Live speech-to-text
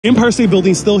Empire State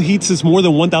Building still heats this more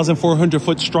than 1,400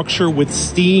 foot structure with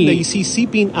steam that you see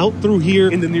seeping out through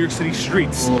here in the New York City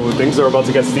streets. Ooh, things are about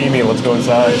to get steamy. Let's go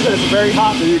inside. It's very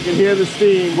hot, and you can hear the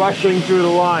steam rushing through the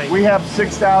line. We have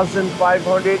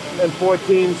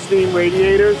 6,514 steam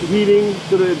radiators heating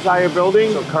to the entire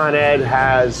building. So Con Ed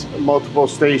has multiple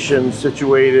stations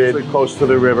situated close to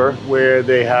the river where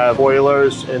they have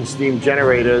boilers and steam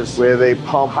generators where they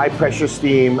pump high pressure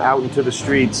steam out into the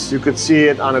streets. You could see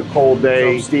it on a cold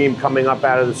day. Steam coming up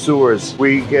out of the sewers.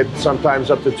 We get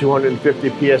sometimes up to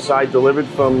 250 PSI delivered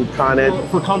from Con Ed.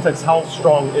 For context, how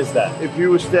strong is that? If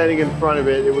you were standing in front of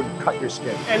it, it would cut your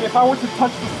skin. And if I were to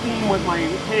touch the steam with my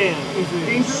hand, is it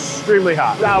dangerous? Extremely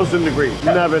hot, 1,000 degrees.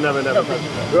 Never touch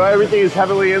it. Well, everything is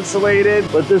heavily insulated,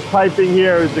 but this piping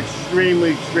here is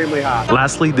extremely hot.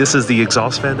 Lastly, this is the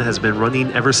exhaust fan that has been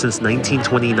running ever since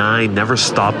 1929, never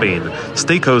stopping.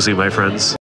 Stay cozy, my friends.